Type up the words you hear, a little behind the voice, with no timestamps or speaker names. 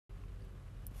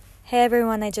Hey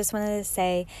everyone, I just wanted to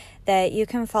say that you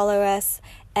can follow us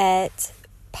at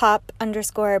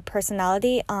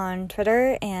pop_personality on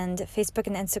Twitter, and Facebook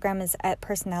and Instagram is at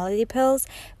personality pills.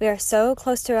 We are so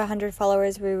close to 100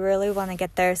 followers. We really want to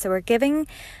get there. So we're doing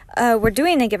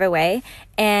a giveaway,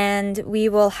 and we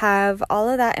will have all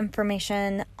of that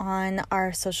information on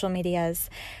our social medias.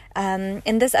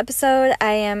 In this episode,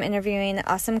 I am interviewing an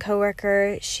awesome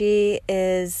coworker. She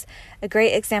is a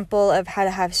great example of how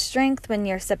to have strength when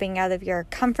you're stepping out of your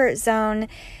comfort zone,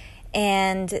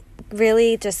 and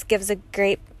really just gives a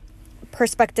great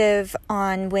perspective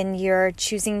on when you're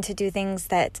choosing to do things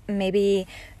that maybe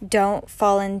don't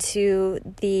fall into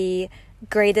the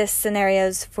greatest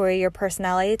scenarios for your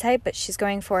personality type, but she's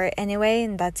going for it anyway,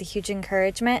 and that's a huge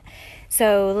encouragement.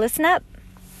 So listen up.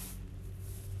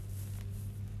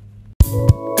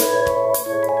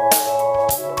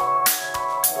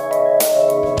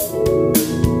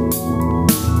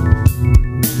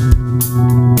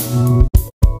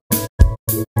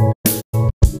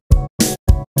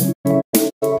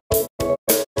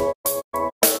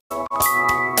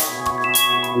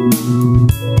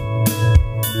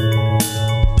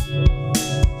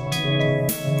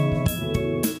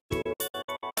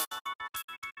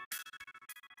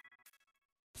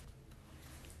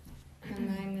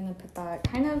 That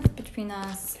kind of between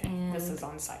us, okay, and this is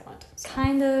on silent, so.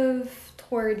 Kind of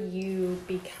toward you,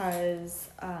 because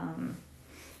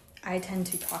I tend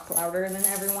to talk louder than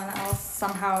everyone else.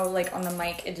 Somehow, like on the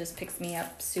mic, it just picks me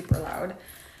up super loud.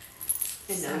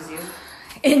 It knows you.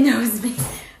 It knows me.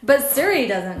 But Siri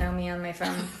doesn't know me on my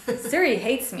phone. Siri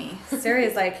hates me. Siri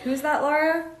is like, "Who's that,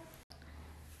 Laura?"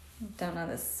 Don't know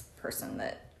this person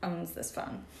that owns this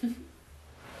phone.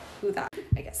 Who that?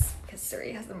 I guess because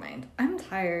Siri has the mind. I'm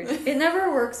tired. It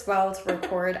never works well to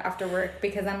record after work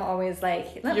because I'm always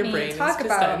like, let me talk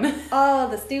about all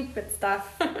the stupid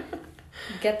stuff.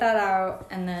 Get that out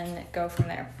and then go from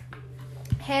there.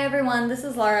 Hey everyone, this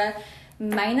is Laura,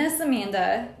 minus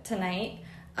Amanda tonight,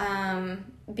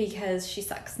 because she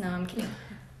sucks. No, I'm kidding.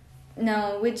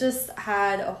 No, we just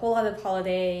had a whole lot of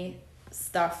holiday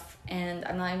stuff, and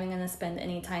I'm not even going to spend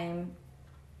any time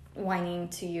whining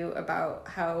to you about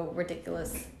how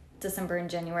ridiculous December and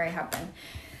January have been.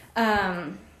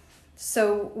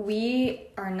 So we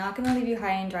are not going to leave you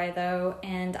high and dry though,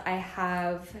 and I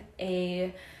have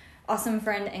a awesome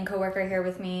friend and coworker here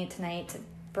with me tonight,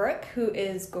 Brooke, who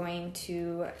is going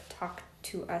to talk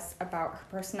to us about her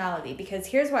personality, because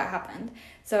here's what happened.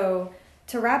 So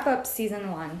to wrap up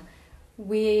season 1,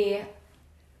 we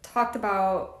talked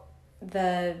about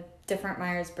the different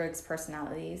Myers-Briggs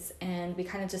personalities, and we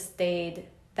kind of just stayed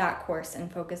that course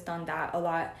and focused on that a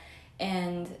lot.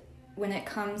 And when it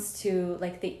comes to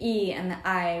like the E and the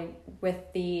I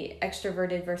with the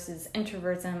extroverted versus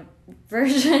introversion,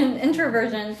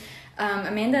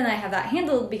 Amanda and I have that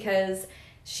handled because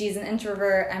she's an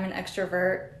introvert, I'm an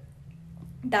extrovert.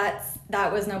 That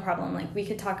was no problem. Like we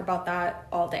could talk about that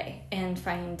all day and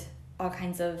find all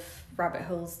kinds of rabbit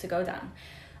holes to go down.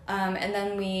 And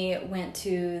then we went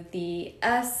to the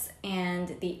S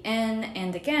and the N,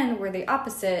 and again, we're the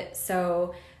opposite.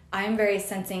 So I'm very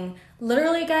sensing.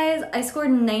 Literally, guys, I scored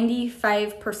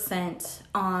 95%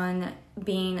 on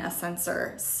being a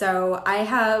sensor. So I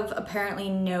have apparently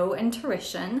no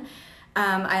intuition.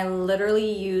 I literally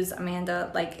use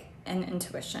Amanda like an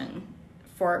intuition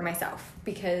for myself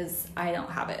because I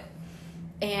don't have it.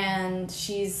 And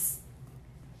she's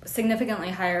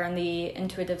significantly higher on the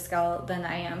intuitive scale than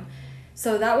I am.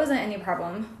 So that wasn't any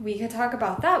problem. We could talk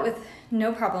about that with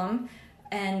no problem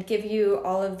and give you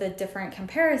all of the different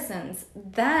comparisons.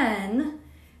 Then,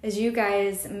 as you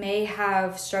guys may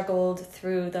have struggled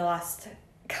through the last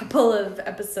couple of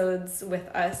episodes with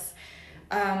us,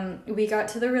 we got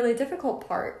to the really difficult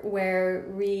part where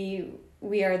we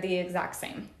are the exact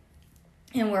same.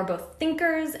 And we're both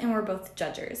thinkers and we're both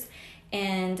judgers.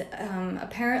 And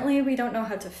apparently we don't know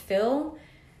how to fill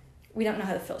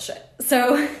shit.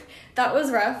 So that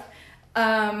was rough.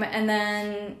 And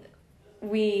then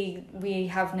we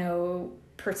have no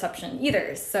perception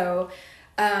either. So,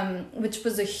 which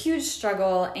was a huge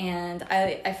struggle. And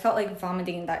I felt like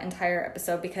vomiting that entire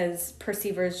episode because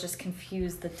perceivers just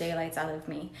confused the daylights out of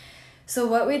me. So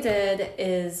what we did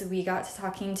is we got to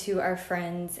talking to our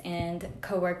friends and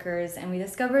coworkers, and we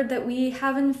discovered that we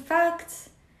have in fact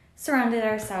surrounded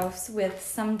ourselves with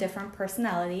some different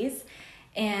personalities,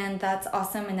 and that's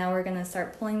awesome. And now we're going to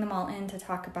start pulling them all in to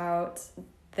talk about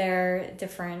their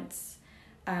differences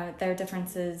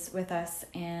with us.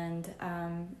 And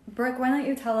Brooke, why don't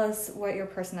you tell us what your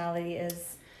personality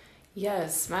is?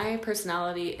 Yes, my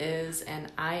personality is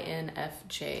an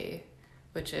INFJ,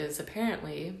 which is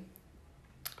apparently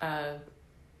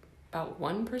about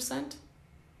 1%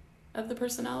 of the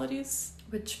personalities.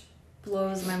 Which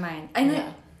blows my mind. And Yeah.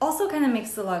 it also kind of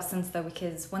makes a lot of sense though,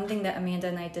 because one thing that Amanda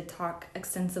and I did talk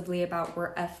extensively about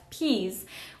were FPs,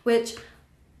 which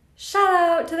shout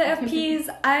out to the FPs.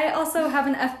 I also have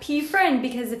an FP friend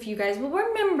because if you guys will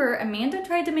remember, Amanda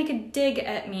tried to make a dig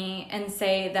at me and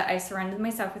say that I surrounded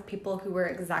myself with people who were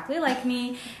exactly like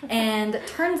me. And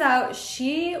turns out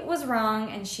she was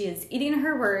wrong and she is eating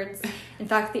her words. In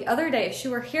fact, the other day, if she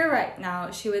were here right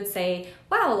now, she would say,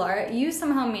 wow, Laura, you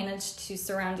somehow managed to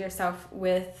surround yourself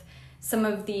with some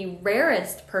of the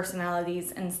rarest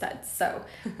personalities instead. So,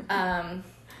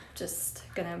 just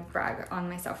gonna brag on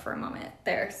myself for a moment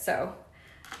there. So,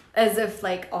 as if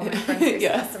like all my friends are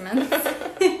Yeah. specimens.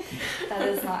 That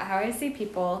is not how I see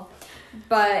people.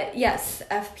 But yes,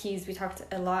 FPs, we talked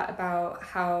a lot about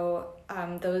how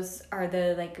those are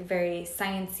the like very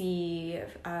sciencey,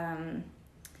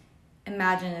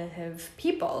 imaginative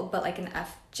people, but like an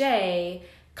FJ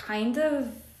kind of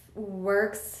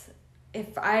works, if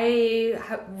I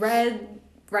read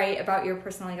right about your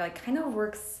personality, like kind of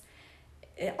works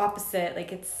opposite.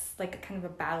 Like it's like a kind of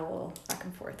a battle back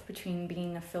and forth between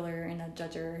being a filler and a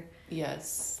judger.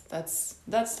 Yes, that's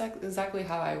exactly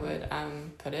how I would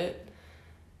put it.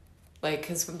 Like,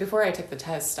 because before I took the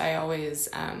test, I always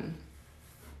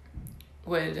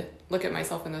would look at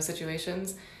myself in those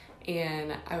situations,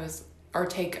 and or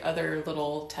take other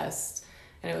little tests,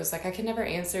 and it was like I could never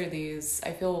answer these.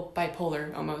 I feel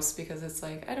bipolar almost, because it's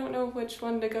like I don't know which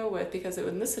one to go with, because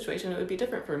in this situation it would be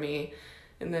different for me,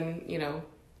 and then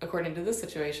according to this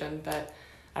situation. But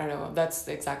I don't know, that's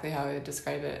exactly how I would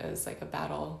describe it, as like a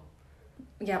battle.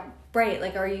 Yeah, right.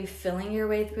 Like, are you feeling your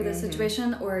way through the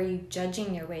situation, or are you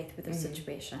judging your way through the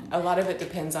situation? A lot of it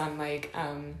depends on like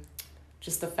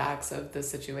just the facts of the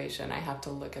situation. I have to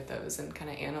look at those and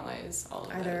kind of analyze all of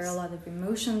those. Are there a lot of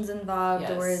emotions involved,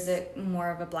 or Yes. is it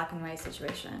more of a black and white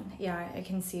situation? Yeah, I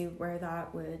can see where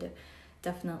that would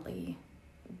definitely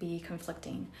be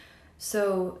conflicting.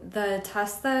 So the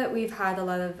test that we've had a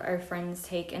lot of our friends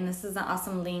take, and this is an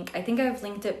awesome link. I think I've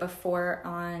linked it before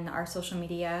on our social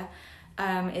media.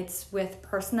 It's with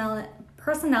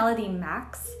Personality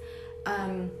Max.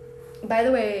 By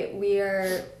the way, we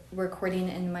are recording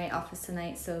in my office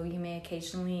tonight, so you may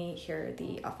occasionally hear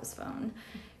the office phone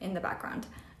in the background.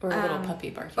 Or a little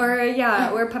puppy barking.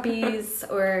 Or puppies,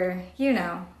 or,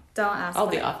 don't ask. All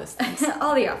the office things.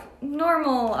 All the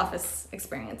normal office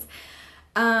experience.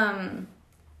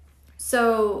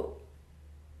 So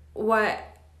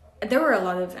there were a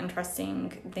lot of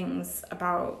interesting things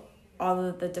about all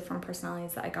of the different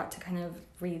personalities that I got to kind of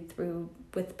read through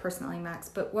with Personality Max.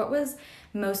 But what was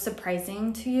most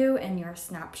surprising to you in your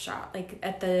snapshot? Like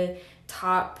at the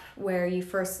top where you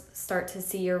first start to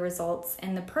see your results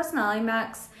in the Personality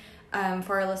Max,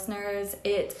 for our listeners,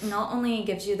 it not only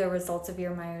gives you the results of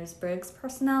your Myers-Briggs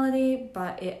personality,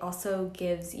 but it also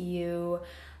gives you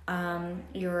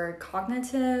your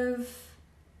cognitive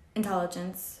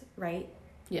intelligence, right?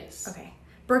 Yes. Okay.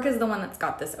 Brooke is the one that's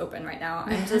got this open right now.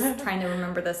 I'm just trying to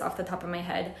remember this off the top of my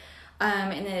head.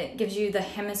 And it gives you the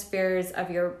hemispheres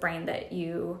of your brain that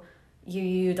you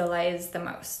utilize the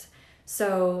most.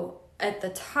 So at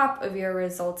the top of your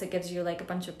results, it gives you like a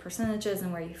bunch of percentages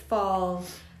and where you fall.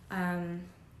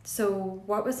 So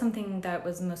what was something that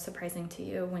was most surprising to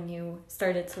you when you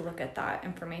started to look at that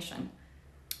information?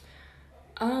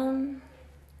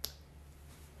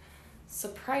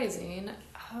 Surprising.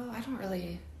 Oh, I don't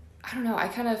know. I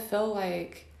kind of feel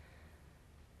like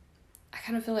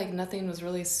nothing was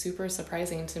really super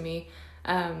surprising to me.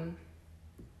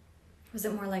 Was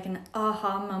it more like an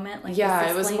aha moment? Like, yeah,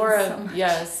 this it was explains more so of, much?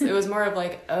 yes, it was more of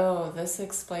like, oh, this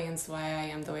explains why I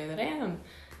am the way that I am.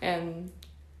 And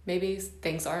maybe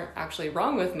things aren't actually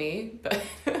wrong with me, but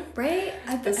Right?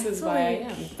 this is why I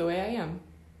am the way I am.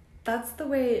 That's the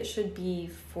way it should be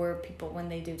for people when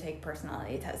they do take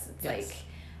personality tests. It's Yes.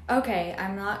 like, okay,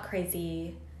 I'm not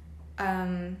crazy.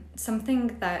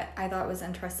 Something that I thought was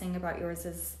interesting about yours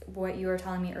is what you were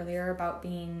telling me earlier about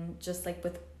being just like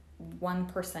with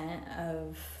 1%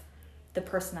 of the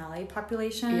personality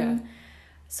population. Yeah.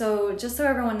 So just so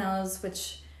everyone knows,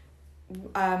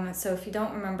 so if you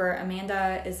don't remember,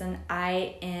 Amanda is an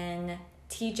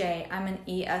INTJ. I'm an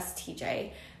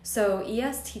ESTJ. So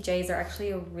ESTJs are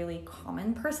actually a really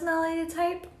common personality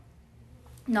type.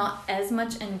 Not as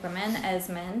much in women as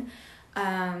men.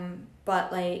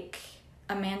 But like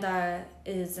Amanda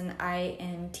is an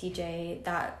INTJ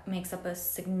that makes up a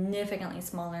significantly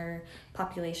smaller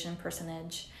population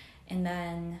percentage. And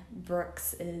then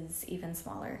Brooks is even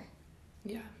smaller.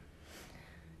 Yeah.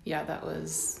 Yeah, that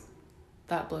blows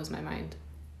my mind.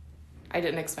 I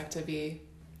didn't expect to be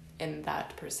in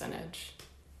that percentage.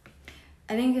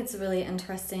 I think it's really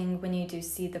interesting when you do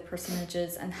see the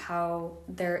percentages and how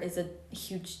there is a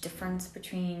huge difference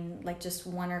between like just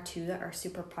one or two that are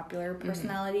super popular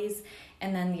personalities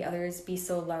and then the others be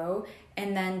so low.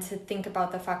 And then to think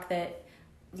about the fact that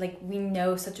like we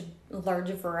know such a large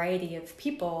variety of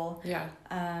people. Yeah.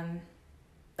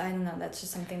 I don't know, that's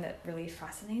just something that really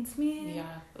fascinates me.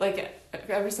 Yeah. Like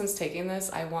ever since taking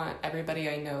this, I want everybody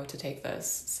I know to take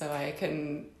this so I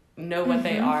can know what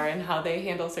they are and how they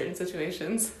handle certain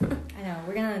situations. I know,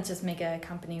 we're gonna just make a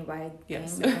company-wide thing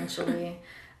eventually.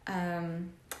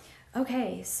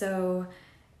 Okay, so,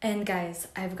 and guys,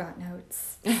 I've got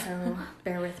notes, so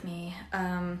bear with me.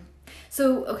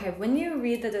 So, okay, when you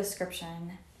read the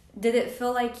description, did it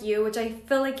feel like you, which I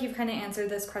feel like you've kind of answered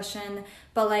this question,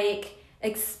 but like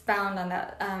expound on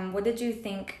that. What did you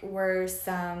think were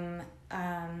some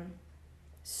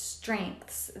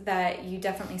strengths that you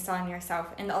definitely saw in yourself,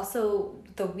 and also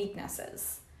the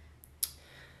weaknesses?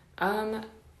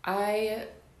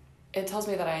 It tells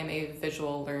me that I am a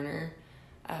visual learner,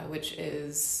 which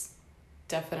is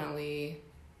definitely,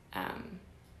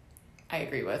 I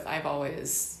agree with. I've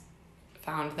always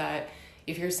found that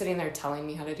if you're sitting there telling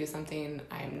me how to do something,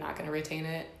 I am not going to retain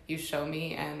it. You show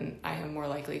me and I am more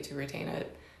likely to retain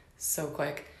it so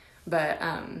quick. But,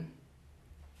 I'm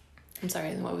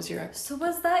sorry, what was your... So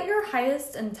was that your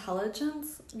highest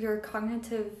intelligence? Your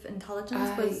cognitive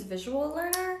intelligence was visual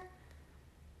learner?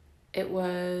 It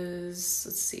was,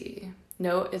 let's see.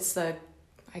 No, it's the,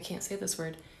 I can't say this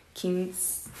word.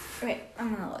 Wait,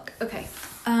 I'm gonna look. Okay.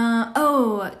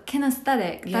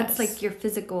 Kinesthetic. Yes. That's like your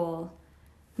physical,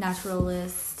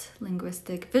 naturalist,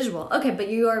 linguistic, visual. Okay,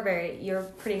 but you're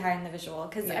pretty high in the visual.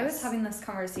 Because I was having this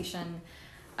conversation,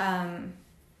 I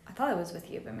thought it was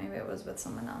with you, but maybe it was with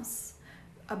someone else,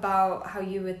 about how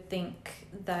you would think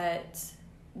that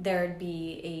there'd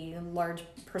be a large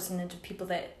percentage of people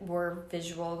that were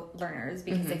visual learners,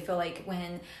 because I feel like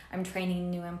when I'm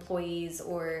training new employees,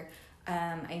 or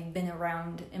I've been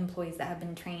around employees that have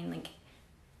been training,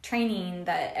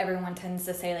 that everyone tends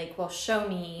to say like, well, show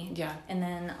me, and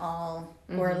then I'll,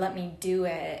 or let me do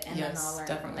it, and then I'll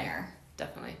learn from there.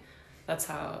 Definitely. That's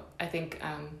how I think,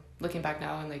 looking back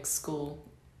now in like school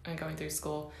and going through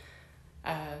school,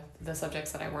 the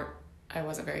subjects that I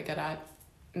wasn't very good at,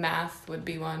 math would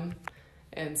be one.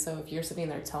 And so if you're sitting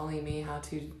there telling me how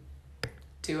to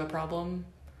do a problem,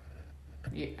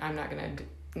 I'm not going to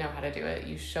know how to do it.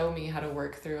 You show me how to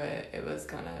work through it. It was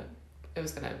gonna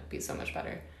be so much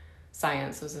better.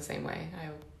 Science was the same way.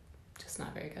 I'm just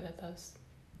not very good at those.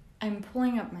 I'm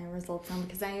pulling up my results now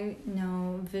because I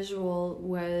know visual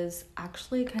was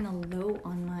actually kind of low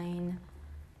on mine.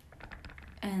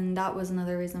 And that was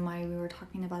another reason why we were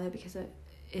talking about it, because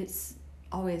it's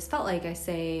always felt like I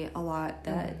say a lot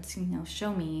that,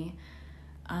 show me.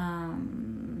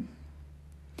 And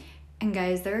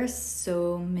guys, there are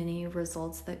so many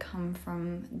results that come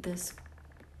from this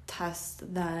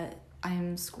test that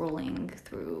I'm scrolling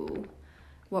through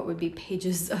what would be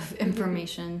pages of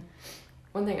information.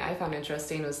 One thing I found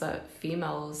interesting was that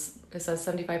females, it says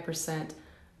 75%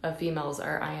 of females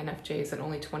are INFJs and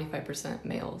only 25%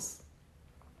 males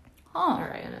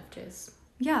are INFJs.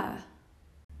 Yeah.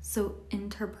 So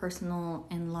interpersonal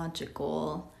and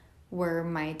logical were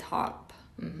my top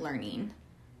learning.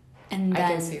 And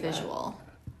then visual.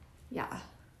 That. Yeah.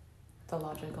 The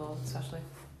logical, especially.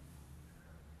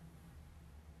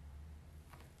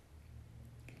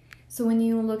 So when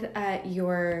you look at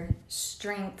your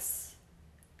strengths,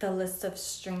 the list of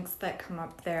strengths that come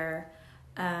up there,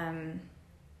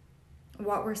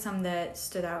 what were some that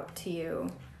stood out to you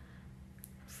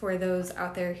for those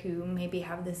out there who maybe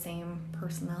have the same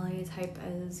personality type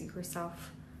as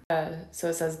yourself? So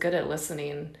it says good at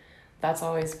listening. That's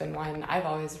always been one. I've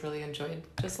always really enjoyed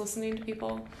just listening to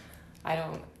people. I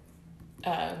don't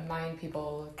mind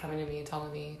people coming to me,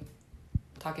 talking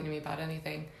to me about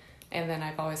anything. And then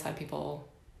I've always had people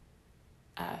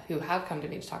who have come to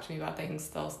me to talk to me about things.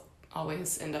 They'll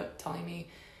always end up telling me,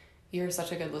 you're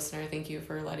such a good listener. Thank you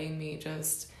for letting me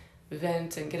just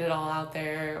vent and get it all out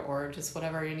there, or just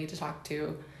whatever you need to talk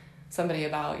to somebody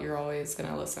about, you're always going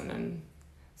to listen. And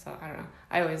so, I don't know.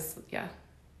 I always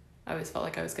felt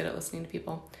like I was good at listening to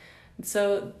people.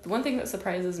 So the one thing that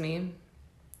surprises me,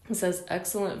 it says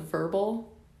excellent verbal.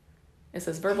 It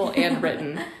says verbal and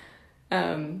written.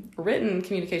 Written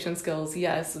communication skills,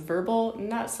 yes. Verbal,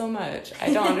 not so much.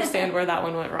 I don't understand where that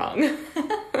one went wrong.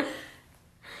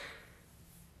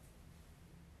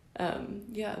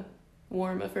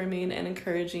 Warm, affirming, and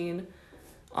encouraging.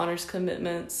 Honors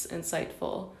commitments,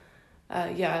 insightful.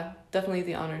 Definitely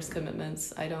the honors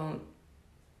commitments.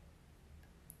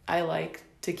 I like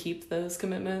to keep those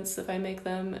commitments if I make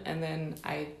them, and then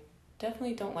I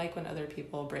definitely don't like when other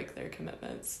people break their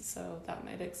commitments, so that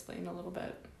might explain a little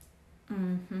bit.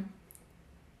 Mm-hmm.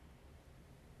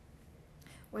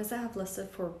 What does that have listed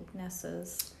for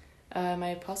weaknesses?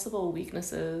 My possible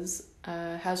weaknesses,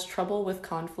 has trouble with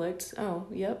conflict. Oh,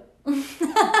 yep.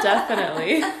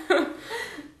 Definitely.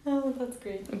 Oh, that's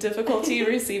great. Difficulty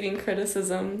receiving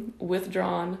criticism,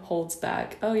 withdrawn, holds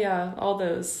back. Oh yeah, all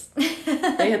those.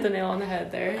 They hit the nail on the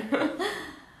head there.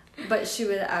 But she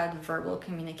would add verbal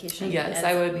communication. Yes, as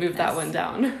I a would move that one weakness.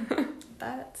 down.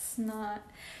 That's not...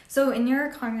 So in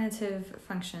your cognitive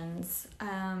functions,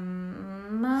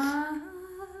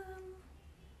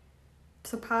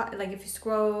 like if you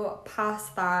scroll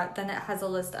past that, then it has a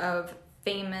list of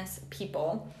famous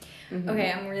people. Mm-hmm.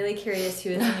 Okay, I'm really curious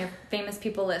who is in your famous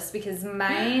people list, because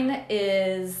mine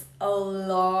is a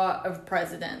lot of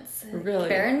presidents. Really?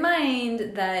 Bear in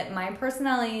mind that my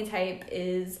personality type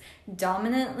is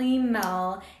dominantly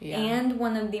male, and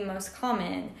one of the most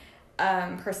common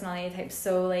personality types.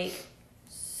 So like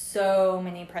so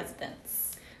many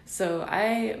presidents. So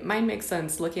mine makes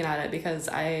sense looking at it because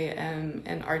I am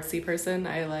an artsy person.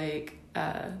 I like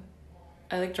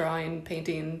drawing,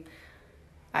 painting.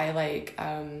 I like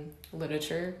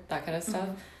literature, that kind of stuff.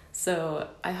 Mm-hmm. So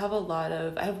I have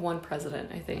one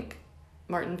president, I think,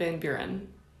 Martin Van Buren.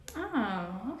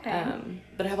 Oh, okay.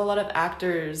 But I have a lot of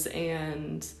actors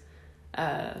and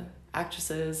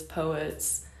actresses,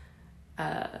 poets,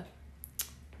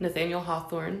 Nathaniel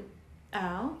Hawthorne.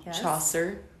 Oh, yes.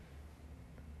 Chaucer.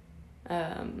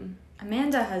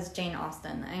 Amanda has Jane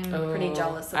Austen. I'm pretty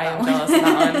jealous of that one. I am jealous of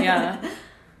that one,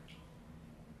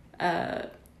 yeah.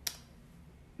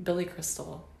 Billy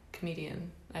Crystal,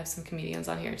 comedian. I have some comedians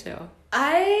on here too.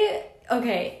 I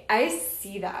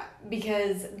see that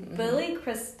because Billy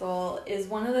Crystal is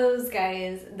one of those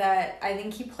guys that I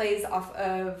think he plays off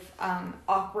of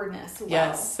awkwardness well.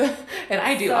 Yes, and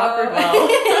I do awkward well.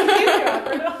 You do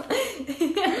awkward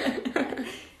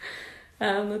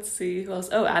well. Let's see who else.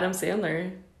 Oh, Adam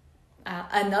Sandler.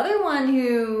 Another one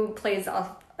who plays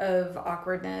off of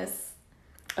awkwardness.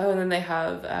 Oh, and then they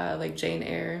have like Jane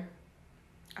Eyre.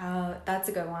 Oh, that's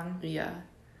a good one. Yeah.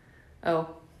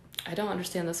 Oh, I don't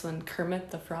understand this one.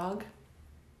 Kermit the Frog.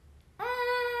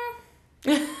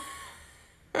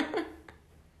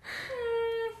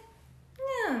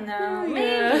 No,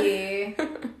 maybe.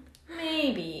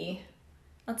 Maybe.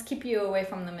 Let's keep you away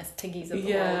from the Miss Piggies of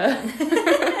the world.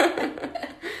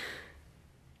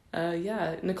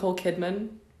 Yeah, Nicole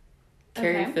Kidman,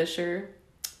 Carrie Fisher,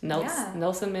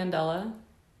 Nelson Mandela.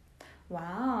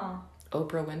 Wow.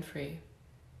 Oprah Winfrey.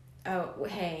 Oh,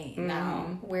 hey,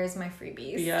 now, where's my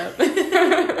freebies? Yep.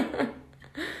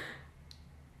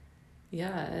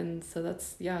 Yeah, and so I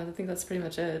think that's pretty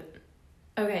much it.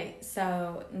 Okay,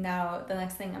 so now the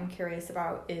next thing I'm curious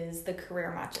about is the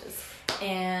career matches.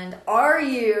 And are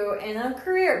you in a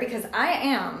career? Because I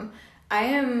am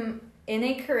in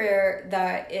a career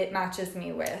that it matches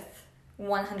me with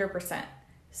 100%.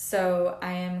 So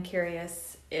I am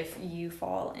curious if you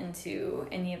fall into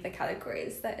any of the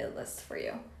categories that it lists for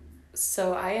you.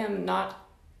 So I am not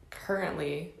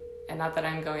currently, and not that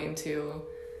I'm going to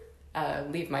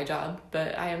leave my job,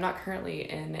 but I am not currently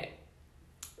in the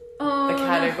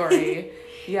category.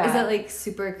 Yeah. Is it like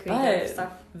super creative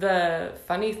stuff? The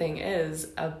funny thing is,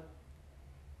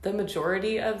 the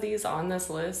majority of these on this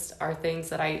list are things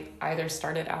that I either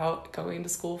started out going to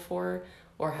school for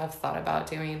or have thought about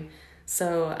doing.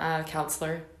 So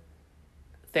counselor,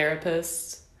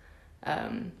 therapist,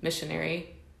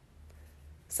 missionary,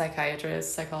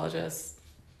 psychiatrist, psychologist,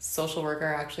 social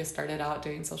worker. I actually started out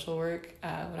doing social work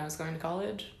when I was going to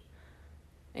college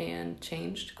and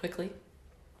changed quickly.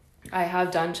 I have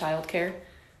done childcare,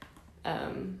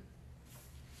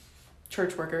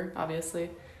 church worker,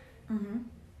 obviously. Mm-hmm.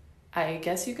 I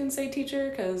guess you can say teacher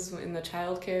because in the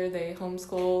childcare they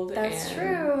homeschooled. That's and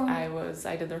true.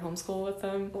 I did their homeschool with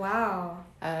them. Wow.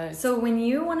 So when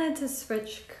you wanted to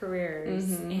switch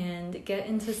careers and get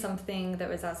into something that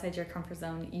was outside your comfort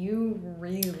zone, you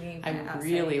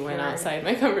really went outside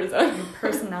my comfort zone. Your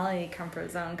personality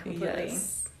comfort zone completely.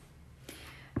 Yes.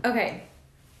 Okay.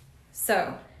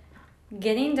 So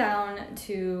getting down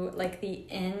to like the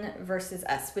N versus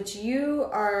S, which you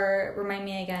are, remind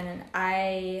me again,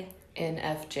 an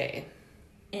INFJ.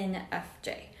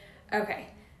 INFJ. Okay.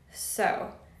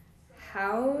 So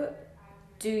how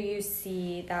do you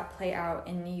see that play out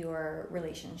in your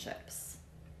relationships?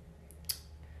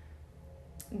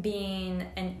 Being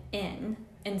an N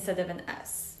instead of an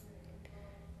S.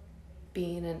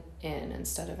 Being an N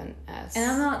instead of an S. And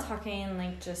I'm not talking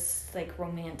like just like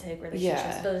romantic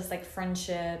relationships, but just like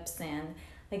friendships and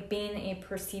like being a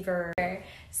perceiver.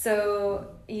 So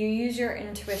you use your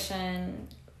intuition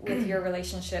with your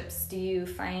relationships. Do you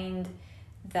find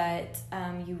that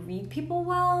you read people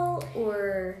well,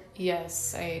 or?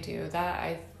 Yes, I do.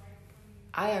 That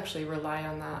I actually rely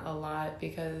on that a lot,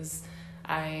 because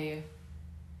I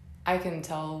can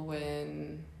tell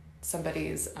when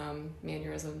somebody's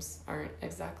mannerisms aren't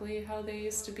exactly how they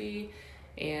used to be,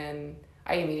 and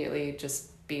I immediately, just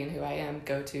being who I am,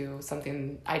 go to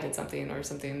something, I did something, or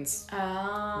something's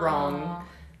wrong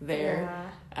there.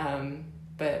 Yeah.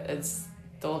 But as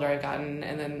the older I've gotten,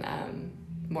 and then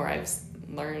more I've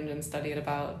learned and studied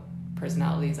about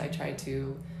personalities, I try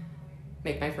to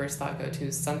make my first thought go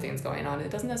to something's going on. It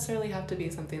doesn't necessarily have to be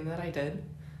something that I did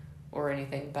or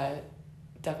anything, but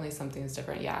definitely something's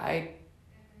different. Yeah,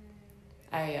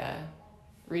 I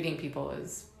reading people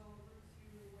is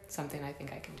something I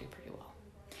think I can do pretty well.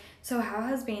 So how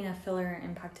has being a filler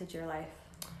impacted your life?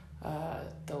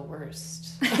 The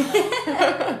worst.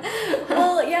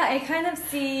 Well, yeah, I kind of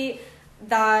see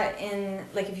that in,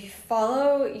 like, if you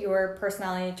follow your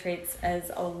personality traits as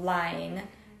a line,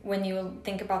 when you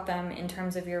think about them in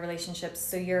terms of your relationships,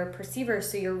 so you're a perceiver,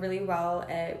 so you're really well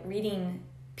at reading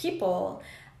people,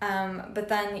 but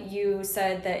then you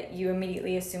said that you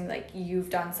immediately assume like you've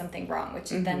done something wrong,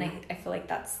 which then I feel like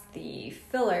that's the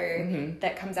filler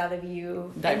that comes out of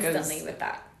you that instantly goes with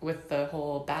that. With the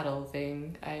whole battle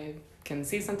thing, I can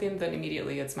see something, then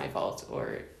immediately it's my fault.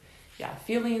 Or, yeah,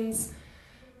 feelings,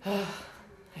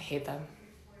 I hate them.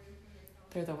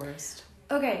 They're the worst.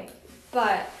 Okay,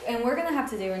 and we're gonna have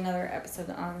to do another episode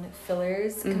on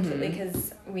fillers completely,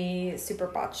 because we super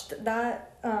botched that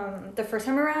the first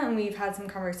time around, and we've had some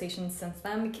conversations since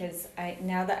then, because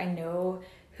now that I know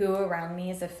who around me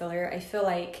is a filler, I feel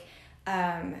like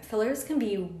fillers can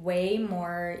be way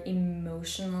more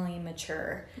emotionally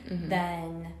mature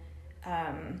than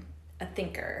a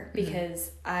thinker,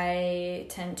 because I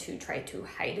tend to try to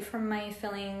hide from my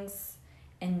feelings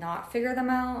and not figure them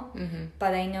out.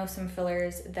 But I know some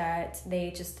fillers that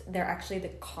they're actually the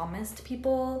calmest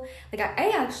people. Like I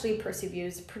actually perceive you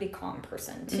as a pretty calm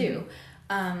person too.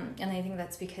 And I think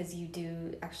that's because you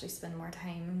do actually spend more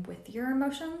time with your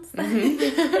emotions than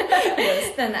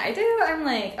I do. I'm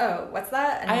like, oh, what's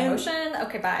that? An emotion?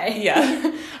 Okay, bye.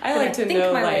 Yeah. I like to think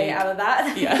know my way out of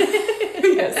that. Yeah.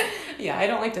 Yes. Yeah, I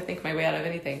don't like to think my way out of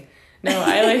anything. No,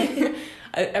 I like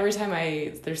every time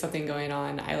there's something going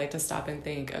on, I like to stop and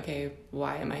think, okay,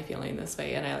 why am I feeling this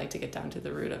way? And I like to get down to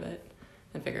the root of it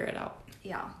and figure it out.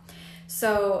 Yeah.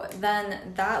 So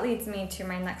then that leads me to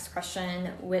my next question,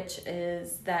 which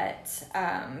is that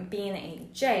being a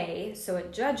J, so a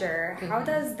judger, how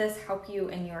does this help you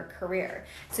in your career?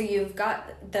 So you've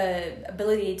got the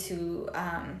ability to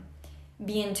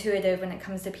be intuitive when it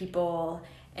comes to people,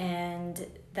 and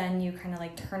then you kind of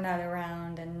like turn that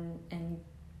around and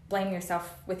blame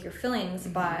yourself with your feelings.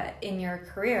 But in your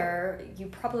career, you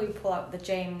probably pull out the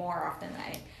J more often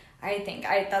than I think.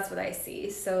 That's what I see.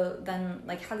 So then,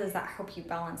 like, how does that help you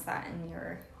balance that in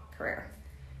your career?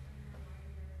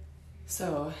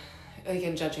 So, like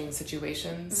in judging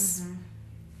situations,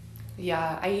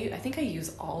 yeah, I think I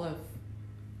use all of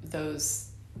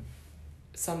those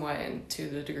somewhat to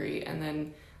the degree. And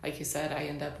then, like you said, I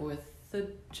end up with the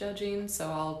judging. So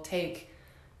I'll take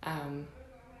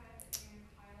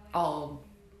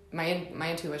my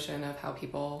intuition of how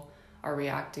people are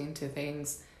reacting to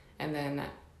things, and then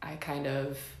I kind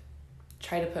of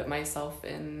try to put myself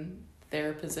in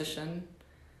their position,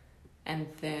 and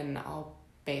then I'll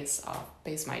base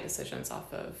my decisions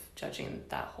off of judging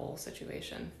that whole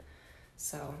situation.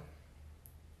 So.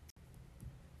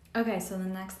 Okay, so the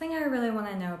next thing I really want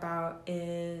to know about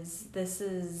is, this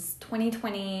is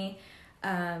 2020.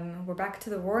 We're back to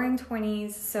the roaring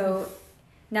 20s. So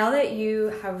now that you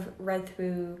have read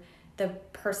through the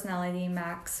Personality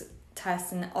Max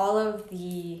test and all of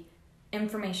the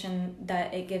information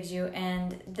that it gives you,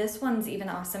 and this one's even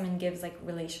awesome and gives like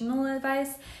relational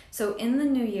advice. So in the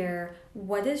new year,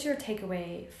 what is your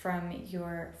takeaway for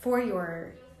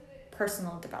your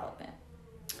personal development?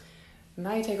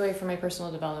 My takeaway for my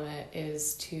personal development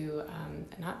is to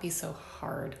not be so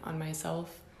hard on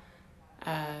myself.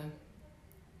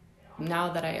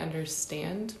 Now that I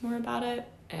understand more about it,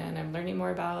 and I'm learning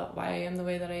more about why I am the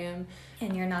way that I am.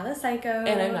 And you're not a psycho.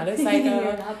 And I'm not a psycho.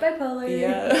 You're not bipolar.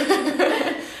 Yeah.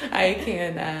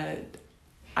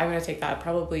 I'm going to take that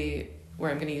probably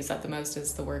where I'm going to use that the most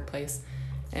is the workplace,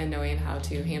 and knowing how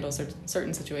to handle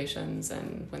certain situations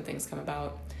and when things come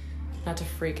about. Not to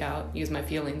freak out, use my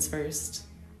feelings first.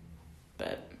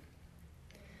 But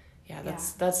yeah,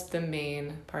 that's the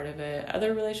main part of it.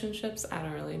 Other relationships, I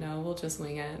don't really know. We'll just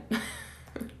wing it.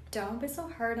 don't be so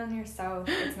hard on yourself.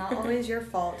 It's not always your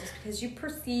fault just because you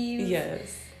perceive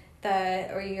Yes.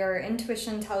 that, or your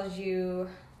intuition tells you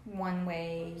one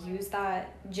way. Use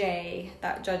that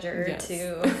judger Yes.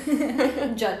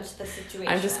 to judge the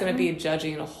situation. I'm just going to be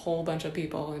judging a whole bunch of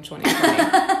people in 2020.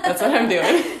 That's what I'm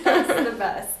doing. That's the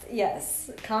best. Yes.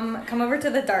 Come over to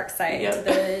the dark side, Yep. to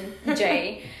the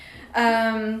J.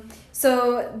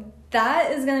 So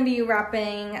that is going to be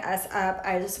wrapping us up.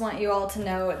 I just want you all to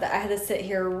know that I had to sit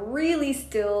here really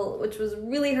still, which was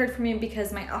really hard for me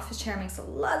because my office chair makes a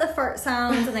lot of fart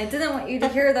sounds and I didn't want you to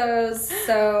hear those.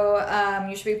 So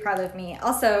you should be proud of me.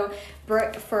 Also,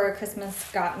 Brooke for Christmas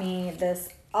got me this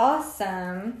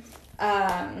awesome...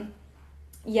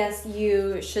 yes,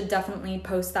 you should definitely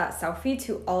post that selfie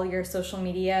to all your social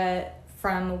media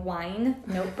from Wine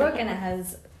Notebook, and it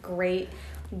has great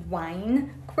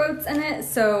wine quotes in it.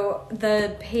 So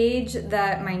the page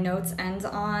that my notes ends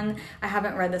on, I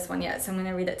haven't read this one yet, so I'm going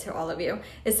to read it to all of you.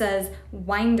 It says,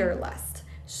 Winderlust,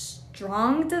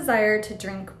 strong desire to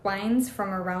drink wines from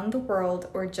around the world,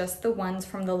 or just the ones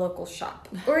from the local shop,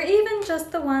 or even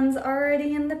just the ones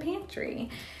already in the pantry.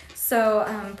 So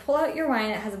pull out your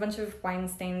wine. It has a bunch of wine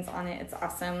stains on it. It's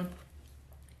awesome.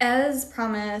 As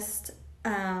promised,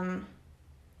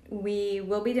 we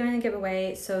will be doing a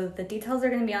giveaway. So the details are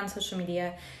going to be on social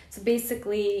media. So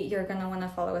basically, you're going to want to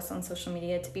follow us on social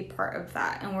media to be part of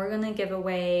that. And we're going to give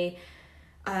away,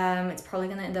 it's probably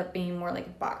going to end up being more like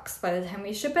a box by the time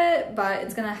we ship it. But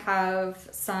it's going to have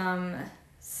some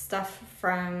stuff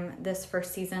from this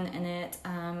first season in it.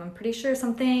 I'm pretty sure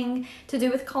something to do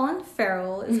with Colin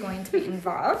Farrell is going to be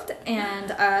involved,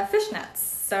 and fishnets.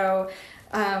 So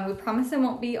we promise it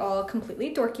won't be all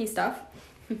completely dorky stuff.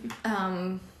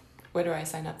 Where do I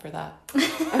sign up for that?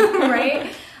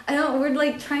 Right? We're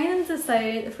like trying to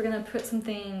decide if we're gonna put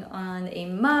something on a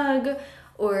mug,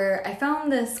 or I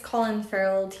found this Colin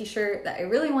Farrell t-shirt that I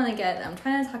really want to get that I'm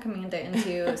trying to talk Amanda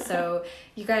into. So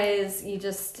you guys,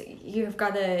 you've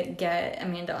got to get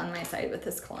Amanda on my side with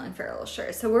this Colin Farrell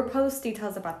shirt. So we'll post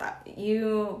details about that.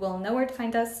 You will know where to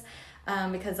find us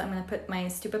because I'm going to put my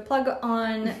stupid plug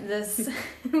on this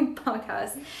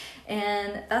podcast.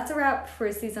 And that's a wrap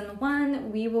for season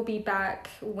 1. We will be back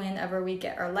whenever we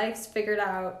get our lives figured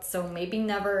out. So maybe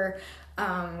never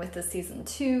with the season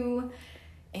 2.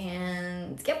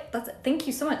 And yep, that's it. Thank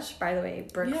you so much, by the way,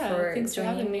 Brooke, for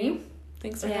joining me.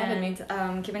 Thanks for having me.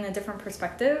 And giving a different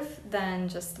perspective than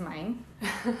just mine.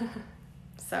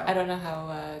 So I don't know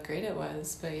how great it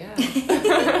was, but yeah.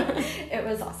 It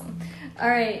was awesome. All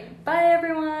right, bye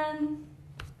everyone.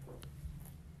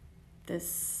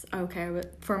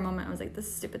 For a moment I was like, this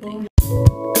is a stupid thing.